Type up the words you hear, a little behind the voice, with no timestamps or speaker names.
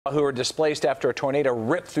Who are displaced after a tornado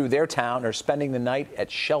ripped through their town are spending the night at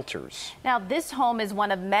shelters. Now, this home is one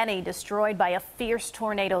of many destroyed by a fierce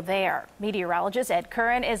tornado there. Meteorologist Ed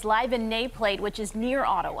Curran is live in Naplate, which is near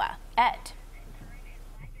Ottawa. Ed.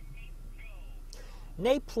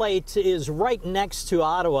 Naplate is right next to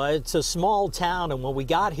Ottawa. It's a small town, and when we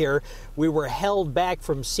got here, we were held back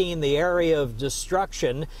from seeing the area of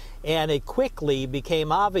destruction, and it quickly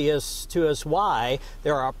became obvious to us why.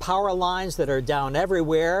 There are power lines that are down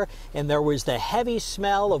everywhere, and there was the heavy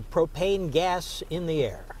smell of propane gas in the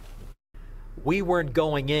air. We weren't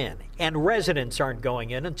going in, and residents aren't going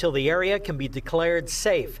in until the area can be declared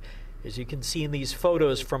safe. As you can see in these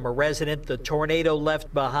photos from a resident, the tornado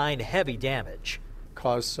left behind heavy damage.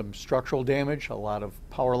 Caused some structural damage, a lot of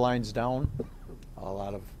power lines down, a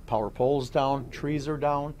lot of power poles down, trees are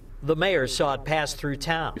down. The mayor saw it pass through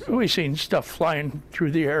town. We've seen stuff flying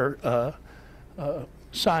through the air,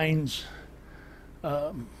 signs,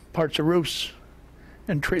 parts of roofs,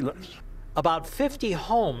 and tree limbs. About 50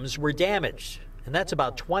 homes were damaged, and that's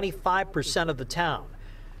about 25% of the town.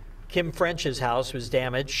 Kim French's house was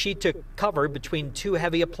damaged. She took cover between two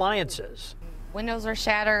heavy appliances. Windows are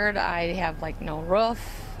shattered. I have no roof.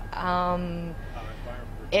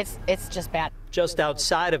 It's just bad. Just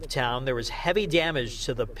outside of town, there was heavy damage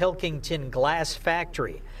to the Pilkington glass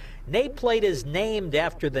factory. Naplate is named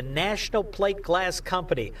after the National Plate Glass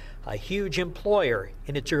Company, a huge employer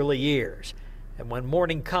in its early years. And when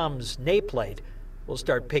morning comes, Naplate will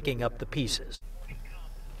start picking up the pieces.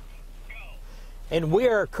 And we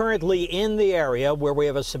are currently in the area where we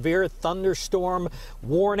have a severe thunderstorm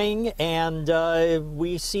warning, and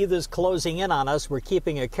we see this closing in on us. We're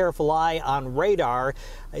keeping a careful eye on radar.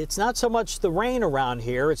 It's not so much the rain around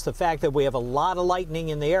here, it's the fact that we have a lot of lightning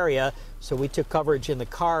in the area, so we took coverage in the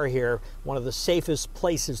car here, one of the safest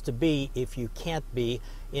places to be if you can't be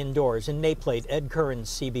indoors. In Naplate, Ed Curran,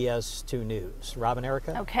 CBS 2 News. Robin,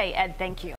 Erica? Okay, Ed, thank you.